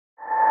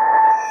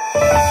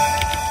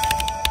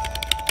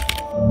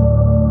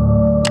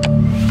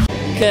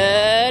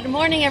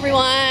morning,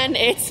 everyone.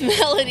 It's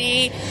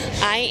Melody.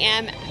 I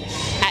am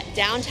at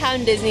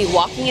downtown Disney,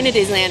 walking into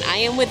Disneyland. I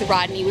am with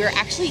Rodney. We're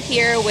actually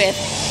here with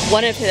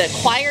one of the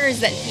choirs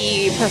that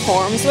he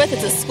performs with.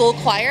 It's a school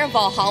choir,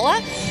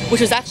 Valhalla,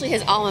 which was actually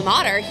his alma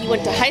mater. He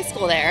went to high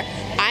school there.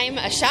 I'm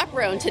a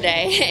chaperone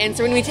today, and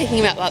so we're going to be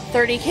taking about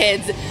 30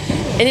 kids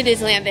into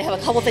Disneyland. They have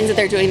a couple things that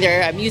they're doing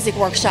there, a music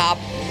workshop,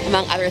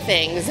 among other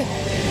things.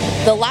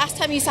 The last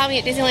time you saw me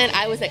at Disneyland,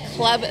 I was at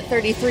Club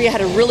 33. I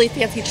had a really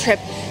fancy trip.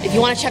 If you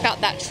want to check out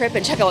that trip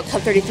and check out what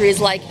Club 33 is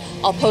like,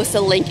 I'll post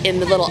a link in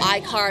the little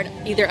iCard,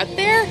 either up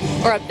there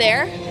or up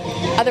there.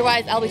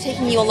 Otherwise, I'll be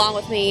taking you along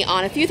with me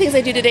on a few things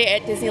I do today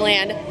at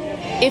Disneyland.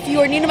 If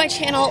you are new to my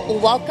channel,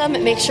 welcome.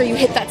 Make sure you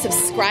hit that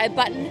subscribe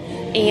button.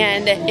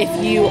 And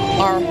if you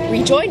are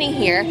rejoining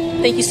here,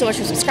 thank you so much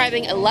for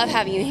subscribing. I love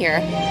having you here.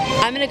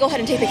 I'm gonna go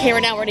ahead and take the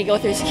camera now. We're gonna go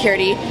through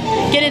security,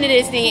 get into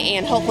Disney,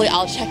 and hopefully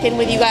I'll check in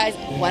with you guys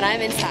when I'm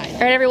inside.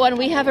 All right, everyone,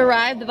 we have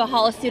arrived. The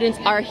Valhalla students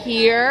are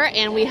here,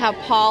 and we have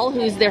Paul,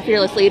 who's their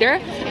fearless leader.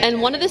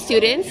 And one of the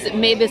students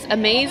made this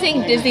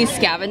amazing Disney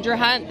scavenger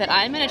hunt that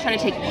I'm gonna try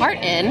to take part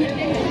in.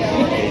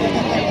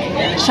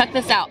 Check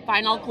this out.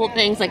 Find all cool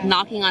things like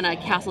knocking on a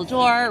castle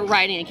door,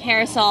 riding a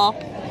carousel,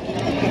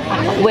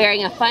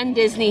 wearing a fun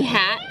Disney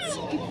hat.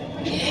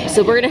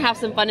 So we're gonna have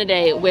some fun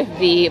today with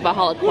the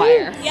Valhalla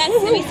Choir. Yes,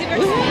 it's gonna be super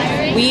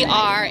exciting. We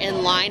are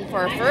in line for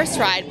our first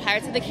ride,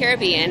 Pirates of the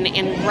Caribbean,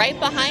 and right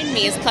behind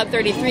me is Club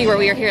 33, where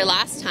we were here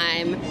last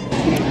time.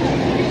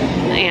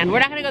 And we're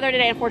not gonna go there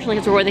today, unfortunately,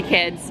 because we're with the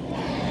kids,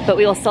 but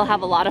we will still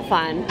have a lot of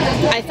fun.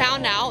 I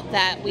found out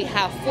that we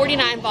have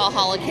 49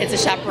 Valhalla kids to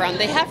chaperone.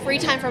 They have free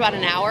time for about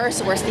an hour,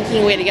 so we're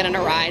thinking a way to get on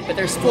a ride, but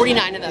there's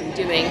 49 of them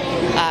doing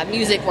a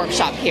music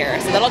workshop here.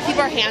 So that'll keep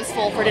our hands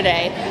full for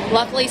today.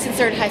 Luckily, since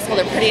they're in high school,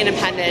 they're pretty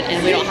independent,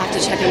 and we don't have to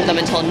check in with them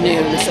until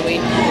noon, so we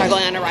are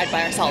going on a ride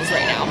by ourselves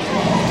right now.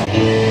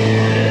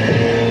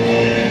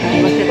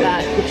 Look at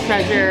that, the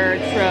treasure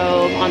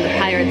trove on the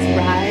Pirates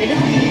ride.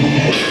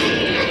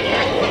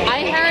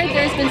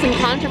 There's been some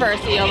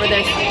controversy over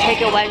this take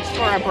a wench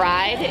for a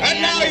bride,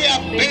 and now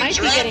you they might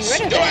be getting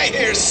rid of Do it. I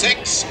hear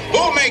 6?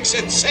 Who makes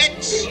it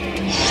 6? 6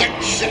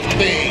 should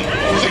be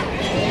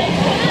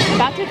 6.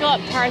 About to go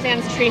up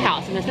Tarzan's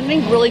treehouse, and there's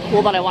something really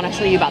cool that I want to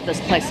show you about this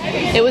place.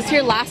 It was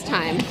here last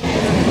time.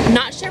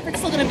 Not sure if it's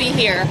still going to be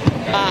here.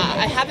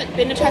 I haven't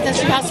been to Tarzan's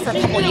treehouse for a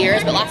couple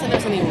years, but last time there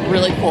was something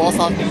really cool,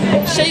 so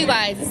I'll show you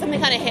guys. It's something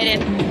kind of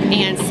hidden,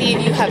 and see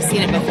if you have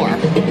seen it before.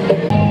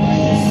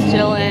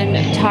 Still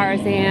in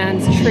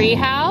Tarzan's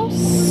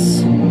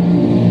treehouse.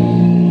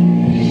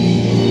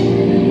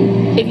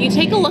 If you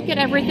take a look at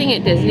everything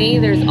at Disney,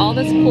 there's all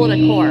this cool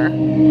decor.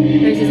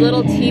 There's these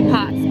little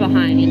teapots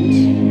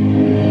behind.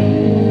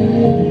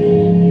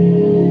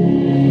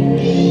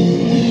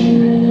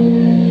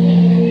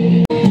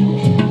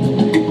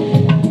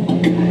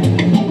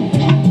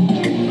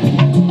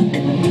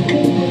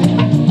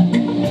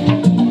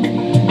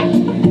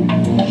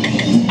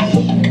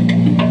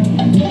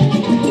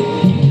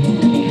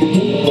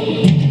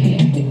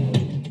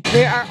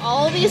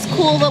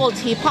 Cool little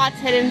teapots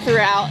hidden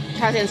throughout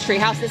Tarzan's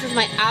treehouse. This is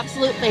my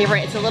absolute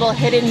favorite. It's a little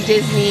hidden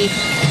Disney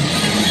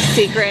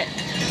secret.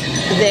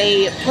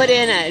 They put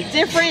in a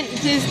different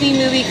Disney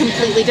movie,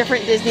 completely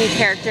different Disney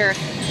character,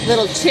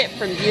 little Chip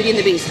from Beauty and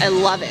the Beast. I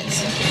love it.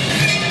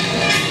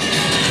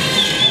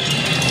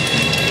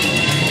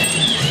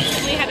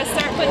 We had to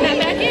start putting that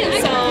back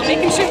in, so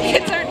making sure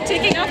kids aren't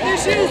taking off their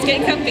shoes,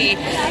 getting comfy.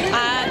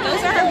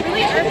 Those are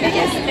really our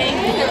biggest thing.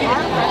 There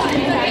are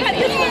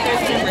restrooms when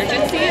there's an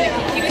emergency.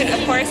 You can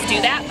of course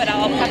do that, but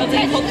I'll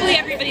hopefully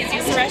everybody's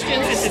used the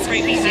restroom since it's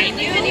right behind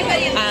you.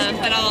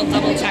 But I'll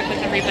double check with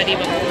everybody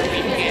before we're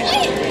leaving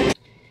here.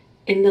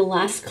 In the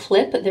last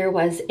clip, there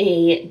was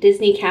a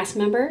Disney cast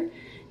member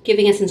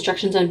giving us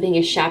instructions on being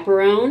a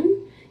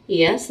chaperone.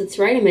 Yes, that's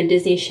right, I'm a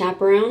Disney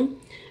chaperone.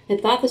 I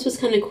thought this was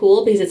kind of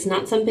cool because it's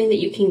not something that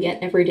you can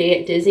get every day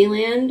at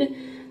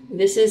Disneyland.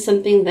 This is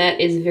something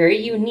that is very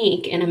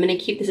unique, and I'm going to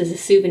keep this as a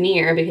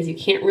souvenir because you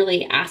can't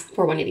really ask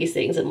for one of these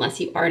things unless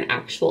you are an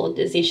actual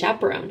Disney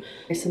chaperone.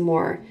 There's some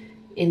more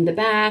in the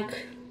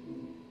back.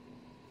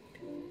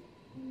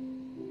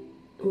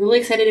 I'm really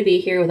excited to be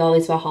here with all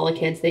these Valhalla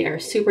kids. They are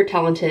super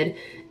talented,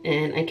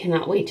 and I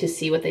cannot wait to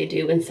see what they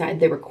do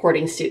inside the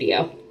recording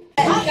studio.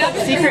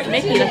 Secret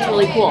Mickey, that's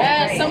really cool.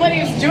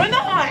 Somebody's doing the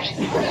hunt.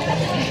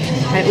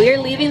 Right, we are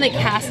leaving the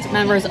cast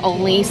members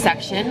only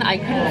section. I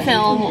couldn't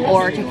film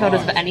or take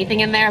photos of anything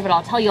in there, but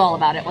I'll tell you all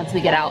about it once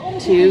we get out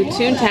to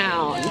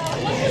Toontown.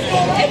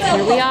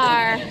 Here we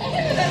are.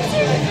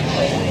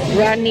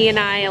 Rodney and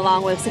I,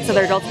 along with 6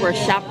 other adults, were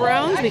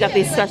chaperones. We got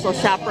these special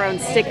chaperone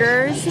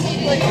stickers.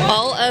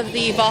 All of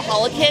the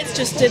Valhalla kids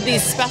just did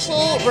these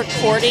special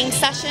recording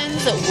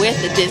sessions with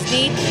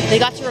Disney. They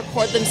got to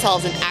record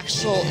themselves in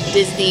actual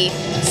Disney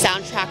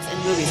soundtracks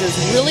and movies. It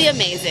was really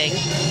amazing,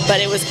 but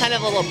it was kind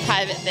of a little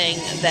private thing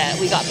that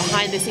we got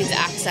behind the scenes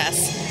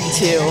access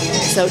too.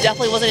 So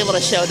definitely wasn't able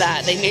to show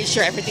that. They made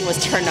sure everything was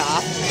turned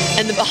off.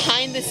 And the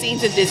behind the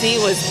scenes of Disney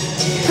was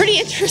pretty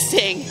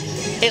interesting.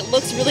 It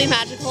looks really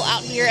magical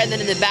out here, and then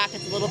in the back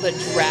it's a little bit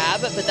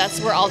drab, but that's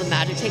where all the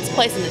magic takes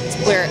place, and it's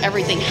where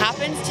everything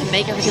happens to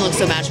make everything look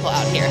so magical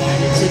out here.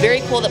 So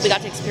very cool that we got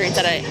to experience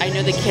that. I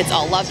know the kids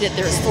all loved it.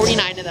 There was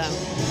 49 of them,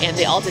 and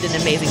they all did an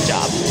amazing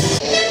job.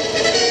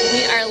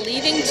 We are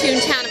leaving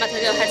Toontown, about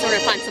to go head somewhere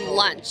to find some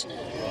lunch.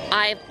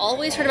 I've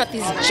always heard about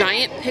these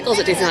giant pickles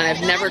at Disneyland. I've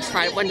never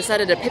tried one.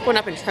 Decided to pick one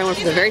up and try one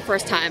for the very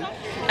first time.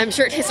 I'm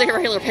sure it tastes like a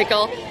regular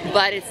pickle,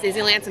 but it's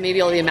Disneyland, so maybe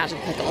it'll be a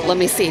magical pickle. Let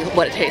me see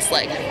what it tastes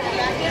like.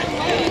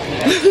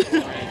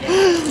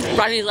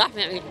 Rodney's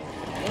laughing at me.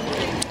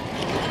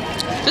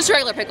 Just a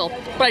regular pickle,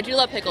 but I do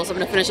love pickles, so I'm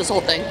gonna finish this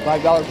whole thing.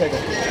 $5 pickle.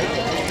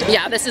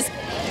 Yeah, this is,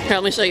 here,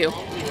 let me show you.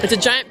 It's a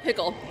giant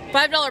pickle,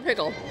 $5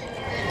 pickle,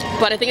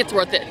 but I think it's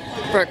worth it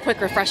for a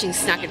quick, refreshing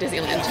snack at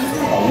Disneyland.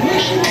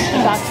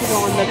 I'm about to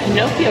go on the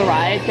Pinocchio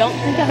ride. Don't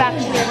think I've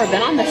actually ever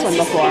been on this one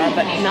before,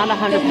 but not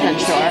 100%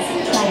 sure.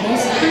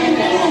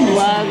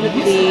 Love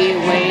the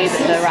way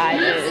that the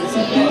ride is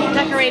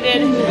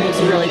decorated.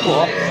 It's really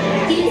cool.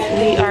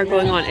 We are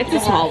going on It's a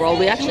Small World.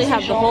 We actually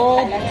have the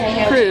whole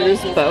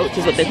cruise boat,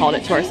 is what they called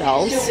it, to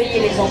ourselves,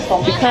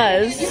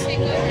 because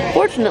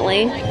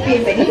fortunately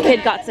the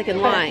kid got sick in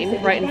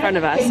line right in front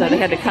of us, so they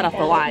had to cut off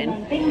the line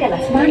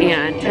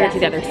and turn it to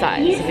the other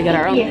side. So we got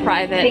our own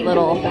private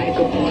little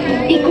boat.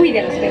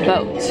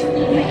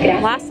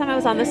 Last time I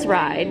was on this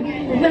ride,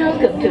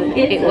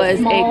 it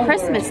was a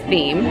Christmas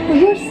theme,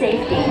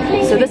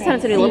 so this time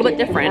it's going to be a little bit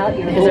different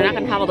because they're not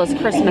going to have all those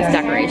Christmas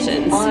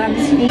decorations.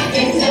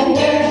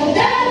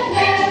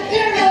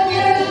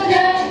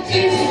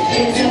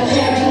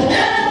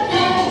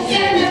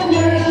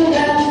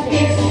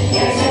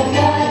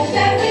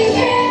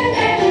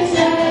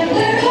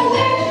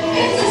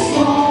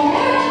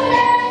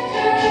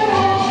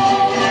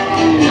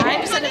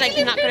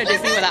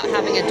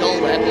 Having a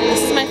Dole Whip.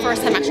 This is my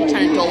first time actually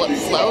trying to Dole Whip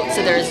float,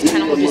 so there's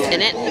pineapple juice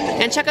in it.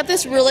 And check out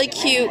this really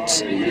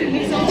cute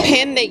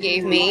pin they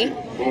gave me.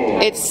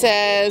 It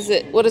says,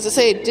 what does it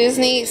say?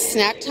 Disney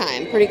Snack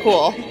Time. Pretty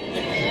cool.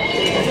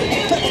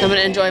 I'm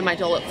gonna enjoy my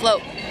Dole Whip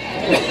float.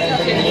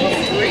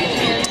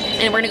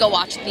 And we're gonna go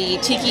watch the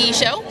Tiki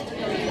show.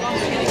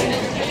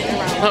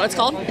 What it's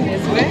called?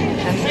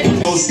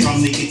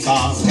 From the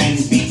guitar and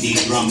beat the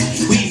drum.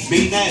 We've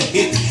been that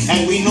hit,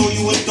 and we know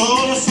you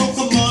adore us, so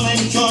come on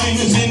and join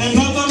us in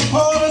another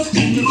chorus.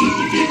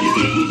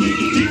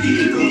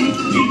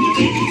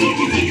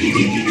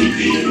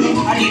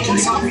 I need to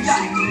stop it.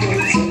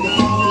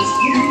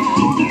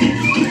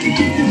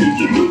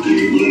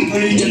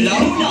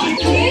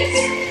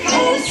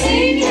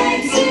 Sing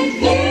like some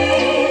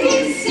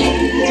baby,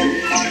 sing.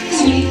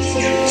 Tweet,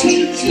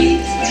 tweet, tweet,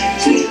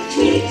 tweet,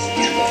 tweet.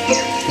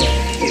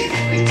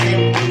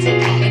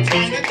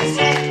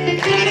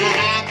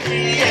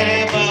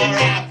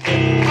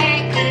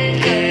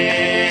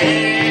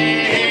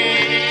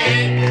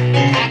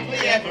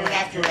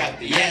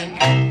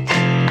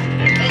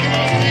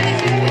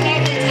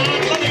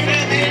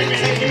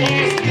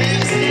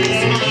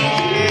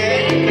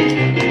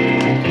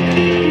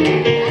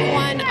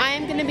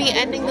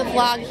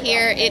 Vlog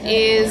here. It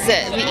is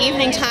the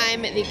evening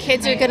time. The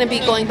kids are going to be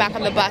going back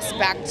on the bus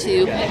back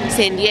to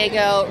San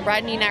Diego.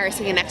 Rodney and I are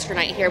staying an extra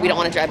night here. We don't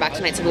want to drive back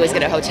tonight, so we always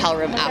get a hotel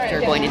room after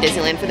going to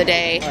Disneyland for the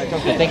day.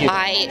 Thank you.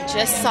 I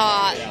just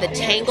saw the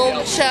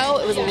Tangled show.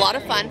 It was a lot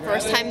of fun.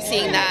 First time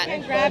seeing that.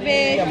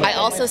 I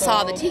also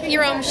saw the Tiki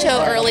Room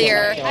show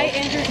earlier.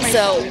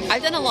 So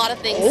I've done a lot of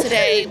things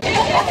today.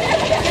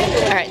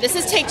 Alright, this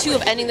is take 2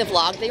 of ending the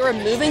vlog. They were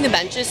moving the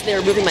benches, so they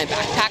were moving my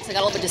backpacks. I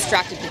got a little bit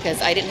distracted because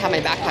I didn't have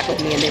my backpack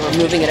with me and they were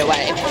moving it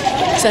away.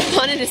 So I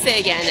wanted to say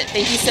again,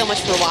 thank you so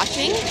much for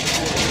watching.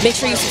 Make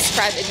sure you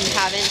subscribe if you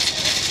haven't.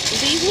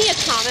 Leave me a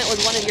comment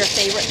with one of your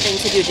favorite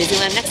things to do at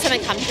Disneyland. Next time I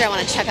come here, I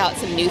want to check out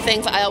some new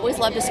things. I always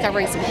love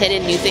discovering some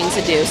hidden new things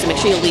to do, so make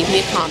sure you leave me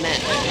a comment.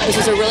 This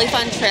was a really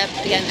fun trip.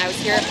 Again, I was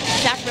here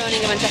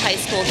chaperoning a bunch of high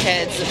school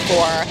kids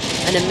for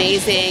an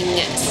amazing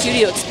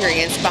studio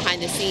experience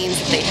behind the scenes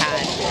that they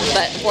had,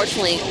 but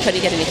unfortunately couldn't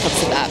get any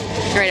clips of that.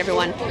 All right,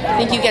 everyone,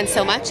 thank you again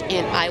so much,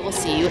 and I will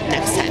see you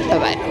next time.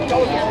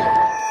 Bye-bye.